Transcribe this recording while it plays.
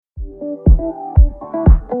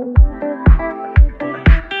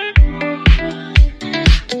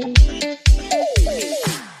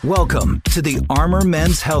Welcome to the Armor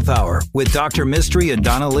Men's Health Hour with Dr. Mystery and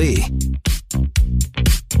Donna Lee.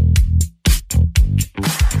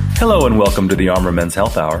 Hello and welcome to the Armor Men's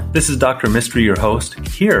Health Hour. This is Dr. Mystery, your host,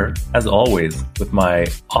 here, as always, with my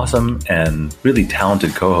awesome and really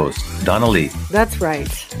talented co-host, Donna Lee. That's right.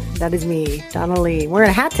 That is me, Donna Lee.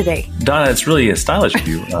 Wearing a hat today. Donna, it's really stylish of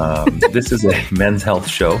you. This is a men's health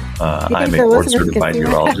show. I'm a board-certified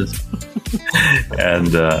urologist.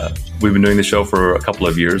 And we've been doing the show for a couple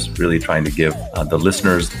of years, really trying to give the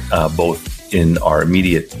listeners, both in our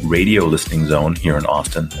immediate radio listening zone here in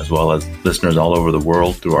Austin, as well as listeners all over the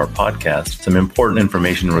world through our podcast, some important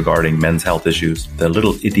information regarding men's health issues, the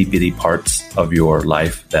little itty-bitty parts of your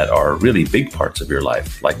life that are really big parts of your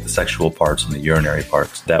life, like the sexual parts and the urinary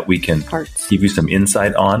parts, that we can give you some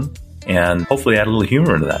insight on and hopefully add a little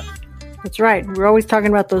humor into that. That's right. We're always talking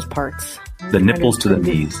about those parts. The nipples to the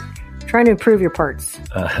knees. Trying to improve your parts.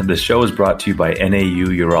 The show is brought to you by NAU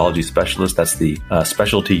Urology Specialists. That's the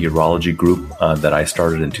specialty urology group that I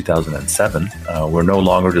started in 2007. We're no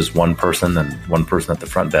longer just one person and one person at the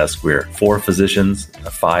front desk. We're 4 physicians,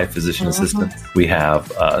 5 physician assistants. We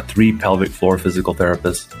have 3 pelvic floor physical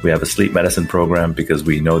therapists. We have a sleep medicine program because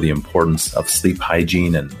we know the importance of sleep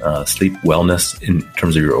hygiene and sleep wellness in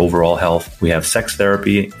terms of your overall health. We have sex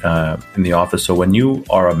therapy in the office. So when you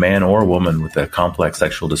are a man or a woman with a complex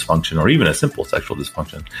sexual dysfunction or even a simple sexual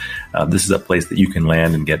dysfunction, this is a place that you can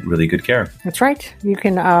land and get really good care. That's right. You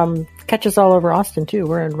can catch us all over Austin, too.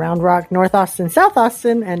 We're in Round Rock, North Austin, South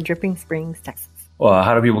Austin, and Dripping Springs, Texas. Well,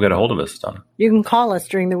 how do people get a hold of us, Donna? You can call us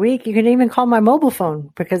during the week. You can even call my mobile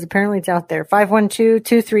phone because apparently it's out there.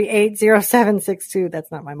 512-238-0762.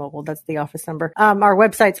 That's not my mobile. That's the office number. Our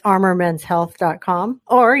website's armormenshealth.com.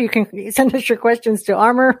 Or you can send us your questions to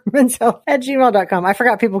armormenshealth@gmail.com. I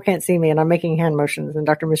forgot people can't see me and I'm making hand motions and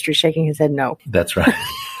Dr. Mystery shaking his head no. That's right.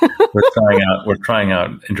 We're trying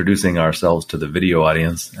out introducing ourselves to the video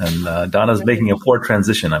audience, and Donna's making a poor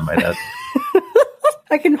transition, I might add.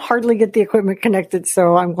 I can hardly get the equipment connected,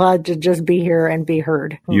 so I'm glad to just be here and be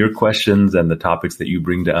heard. Your questions and the topics that you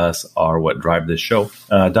bring to us are what drive this show.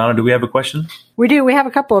 Donna, do we have a question? We do. We have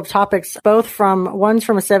a couple of topics, one's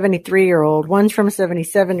from a 73-year-old, one's from a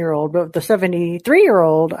 77-year-old. But the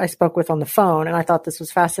 73-year-old I spoke with on the phone, and I thought this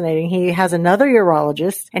was fascinating. He has another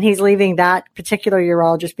urologist, and he's leaving that particular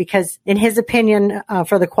urologist because, in his opinion,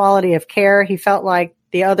 for the quality of care, he felt like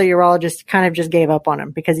the other urologist kind of just gave up on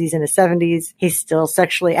him because he's in his 70s. He's still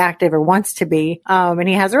sexually active or wants to be. And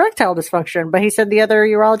he has erectile dysfunction. But he said the other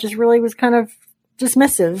urologist really was kind of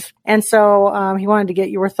dismissive. And so he wanted to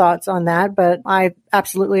get your thoughts on that. But I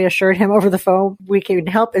absolutely assured him over the phone we can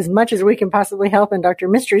help as much as we can possibly help. And Dr.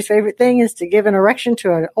 Mystery's favorite thing is to give an erection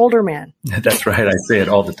to an older man. That's right. I say it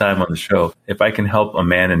all the time on the show. If I can help a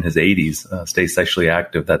man in his 80s stay sexually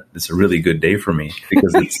active, that it's a really good day for me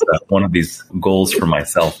because it's one of these goals for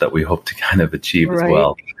myself that we hope to kind of achieve as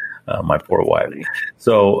well. My poor wife.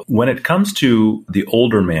 So when it comes to the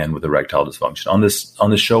older man with erectile dysfunction, on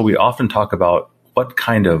this show, we often talk about what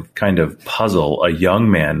kind of puzzle a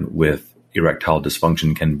young man with erectile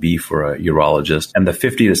dysfunction can be for a urologist. And the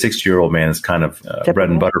 50 to 60-year-old man is kind of bread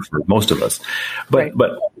and butter for most of us. But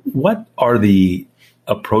what are the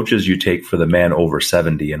approaches you take for the man over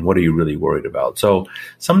 70, and what are you really worried about? So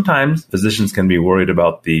sometimes physicians can be worried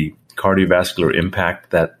about the cardiovascular impact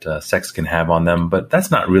that sex can have on them, but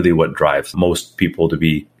that's not really what drives most people to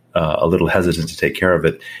be a little hesitant to take care of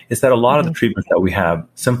it. Is that a lot of the treatments that we have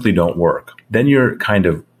simply don't work. Then you're kind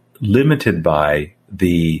of limited by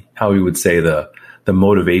the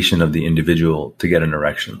motivation of the individual to get an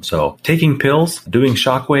erection. So taking pills, doing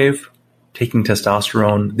shockwave, taking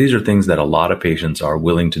testosterone, these are things that a lot of patients are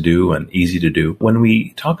willing to do and easy to do. When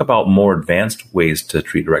we talk about more advanced ways to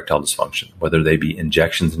treat erectile dysfunction, whether they be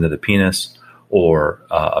injections into the penis or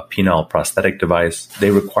a penile prosthetic device, they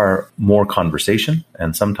require more conversation,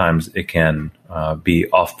 and sometimes it can be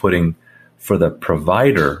off-putting for the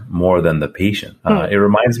provider more than the patient. It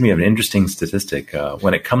reminds me of an interesting statistic.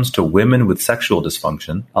 When it comes to women with sexual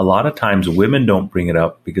dysfunction, a lot of times women don't bring it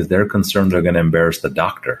up because they're concerned they're going to embarrass the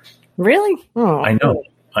doctor. Really? Oh.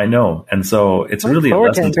 I know. And so it's really a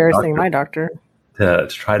lesson embarrassing my doctor. To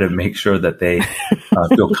try to make sure that they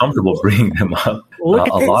feel comfortable bringing them up. A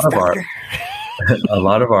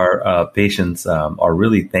lot of our patients are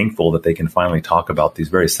really thankful that they can finally talk about these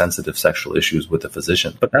very sensitive sexual issues with a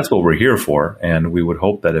physician. But that's what we're here for. And we would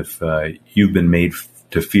hope that if you've been made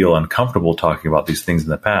to feel uncomfortable talking about these things in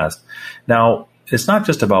the past. Now, it's not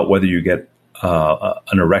just about whether you get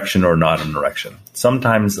an erection or not an erection.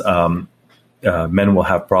 Sometimes Men will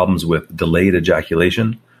have problems with delayed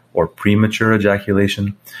ejaculation or premature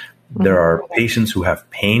ejaculation. There are patients who have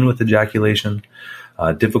pain with ejaculation,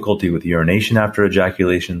 difficulty with urination after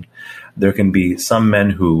ejaculation. There can be some men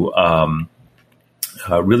who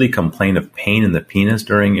really complain of pain in the penis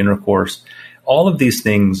during intercourse. All of these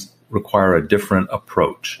things require a different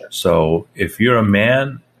approach. So if you're a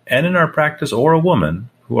man, and in our practice, or a woman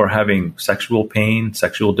who are having sexual pain,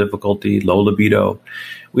 sexual difficulty, low libido,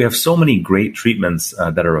 we have so many great treatments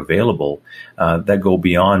that are available that go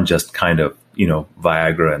beyond just kind of,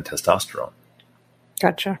 Viagra and testosterone.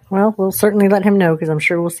 Gotcha. Well, we'll certainly let him know because I'm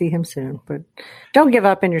sure we'll see him soon. But don't give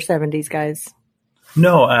up in your 70s, guys.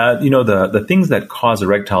 No, the things that cause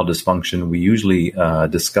erectile dysfunction, we usually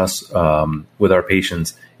discuss with our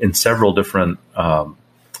patients in several different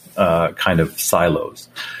kind of silos.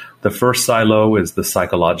 The first silo is the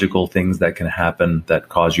psychological things that can happen that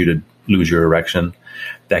cause you to lose your erection.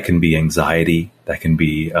 That can be anxiety. That can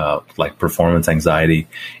be like performance anxiety.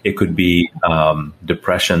 It could be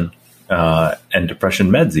depression and depression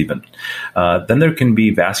meds even. Then there can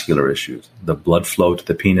be vascular issues. The blood flow to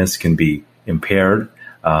the penis can be impaired.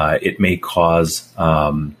 It may cause,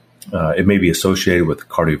 it may be associated with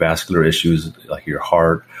cardiovascular issues like your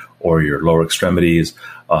heart or your lower extremities,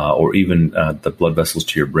 or even the blood vessels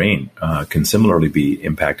to your brain can similarly be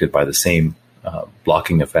impacted by the same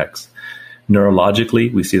blocking effects.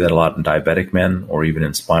 Neurologically, we see that a lot in diabetic men or even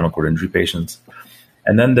in spinal cord injury patients.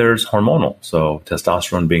 And then there's hormonal, so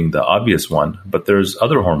testosterone being the obvious one, but there's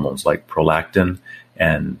other hormones like prolactin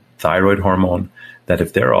and thyroid hormone that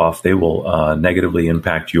if they're off, they will negatively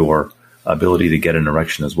impact your ability to get an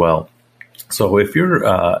erection as well. So if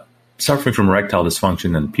you're suffering from erectile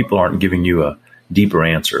dysfunction and people aren't giving you a deeper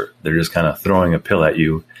answer, they're just kind of throwing a pill at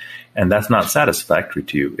you, and that's not satisfactory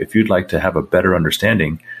to you. If you'd like to have a better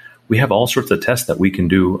understanding, we have all sorts of tests that we can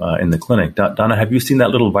do in the clinic. Donna, have you seen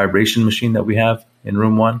that little vibration machine that we have in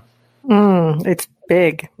room 1? It's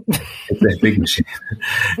big. It's a big machine.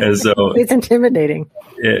 And so it's intimidating.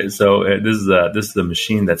 So this is a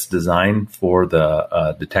machine that's designed for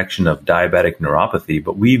the detection of diabetic neuropathy,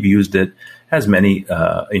 but we've used it as many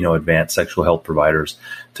advanced sexual health providers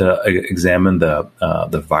to examine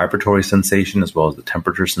the vibratory sensation as well as the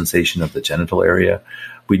temperature sensation of the genital area.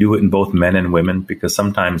 We do it in both men and women because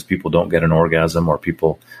sometimes people don't get an orgasm or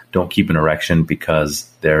people don't keep an erection because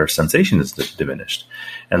their sensation is diminished.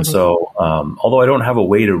 And so although I don't have a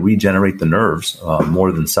way to regenerate the nerves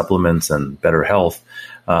more than supplements and better health,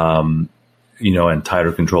 and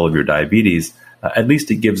tighter control of your diabetes, at least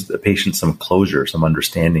it gives the patient some closure, some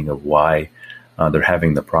understanding of why they're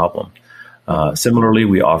having the problem. Similarly,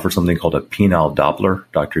 we offer something called a penile Doppler.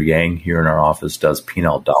 Dr. Yang here in our office does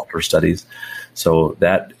penile Doppler studies. So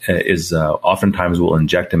that is oftentimes we'll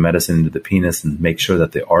inject a medicine into the penis and make sure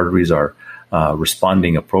that the arteries are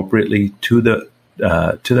responding appropriately to the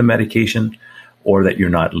medication, or that you're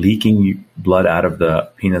not leaking blood out of the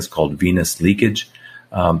penis, called venous leakage,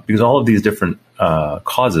 because all of these different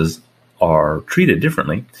causes are treated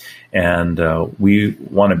differently. And we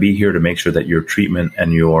want to be here to make sure that your treatment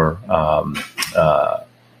and your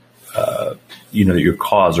your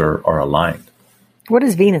cause are aligned. What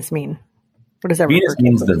does venous mean? What does that mean? Venous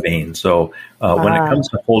means the vein. So when it comes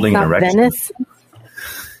to holding an erection, Venice?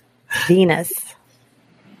 Venus.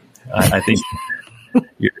 I think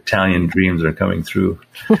your Italian dreams are coming through.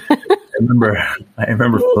 I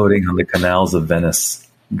remember floating on the canals of Venice,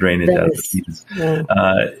 drainage out of the penis.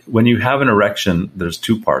 Yeah. When you have an erection, there's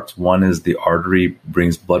two parts. One is the artery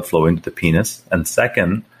brings blood flow into the penis, and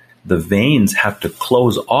second, the veins have to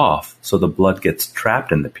close off so the blood gets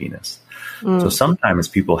trapped in the penis. So sometimes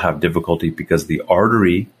people have difficulty because the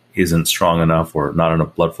artery isn't strong enough or not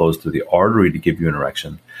enough blood flows through the artery to give you an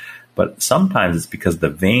erection. But sometimes it's because the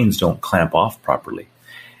veins don't clamp off properly.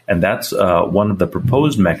 And that's one of the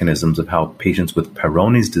proposed mechanisms of how patients with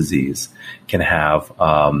Peyronie's disease can have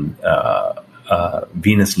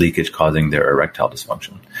venous leakage causing their erectile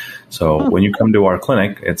dysfunction. So when you come to our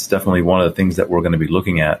clinic, it's definitely one of the things that we're going to be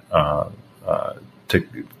looking at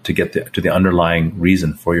to get to the underlying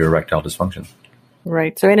reason for your erectile dysfunction.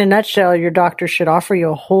 Right. So in a nutshell, your doctor should offer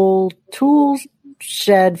you a whole tool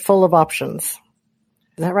shed full of options.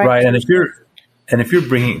 Is that right? Right. And if you're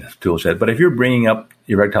bringing tool shed, but if you're bringing up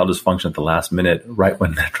erectile dysfunction at the last minute, right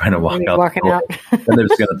when they're trying to walk out, then they're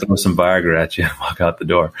just going to throw some Viagra at you and walk out the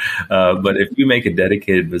door. But if you make a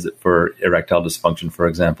dedicated visit for erectile dysfunction, for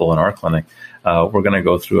example, in our clinic, we're going to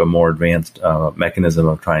go through a more advanced mechanism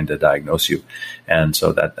of trying to diagnose you, and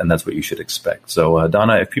that's what you should expect. So,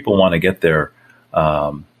 Donna, if people want to get their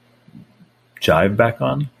jive back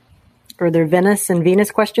on, or their Venice and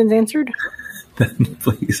Venus questions answered. then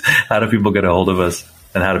please, how do people get a hold of us?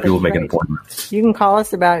 And how do people make an appointment? You can call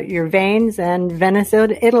us about your veins and Venice,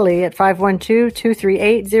 Italy at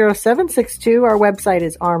 512-238-0762. Our website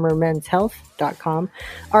is armormenshealth.com.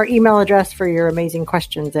 Our email address for your amazing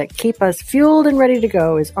questions that keep us fueled and ready to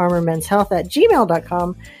go is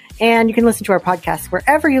armormenshealth@gmail.com. And you can listen to our podcast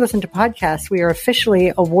wherever you listen to podcasts. We are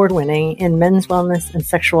officially award-winning in men's wellness and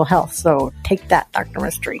sexual health. So take that, Dr.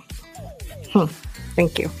 Mystery.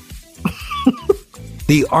 Thank you.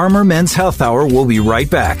 The Armor Men's Health Hour will be right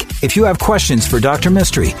back. If you have questions for Dr.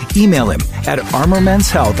 Mystery, email him at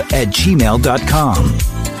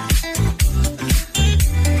armormenshealth@gmail.com.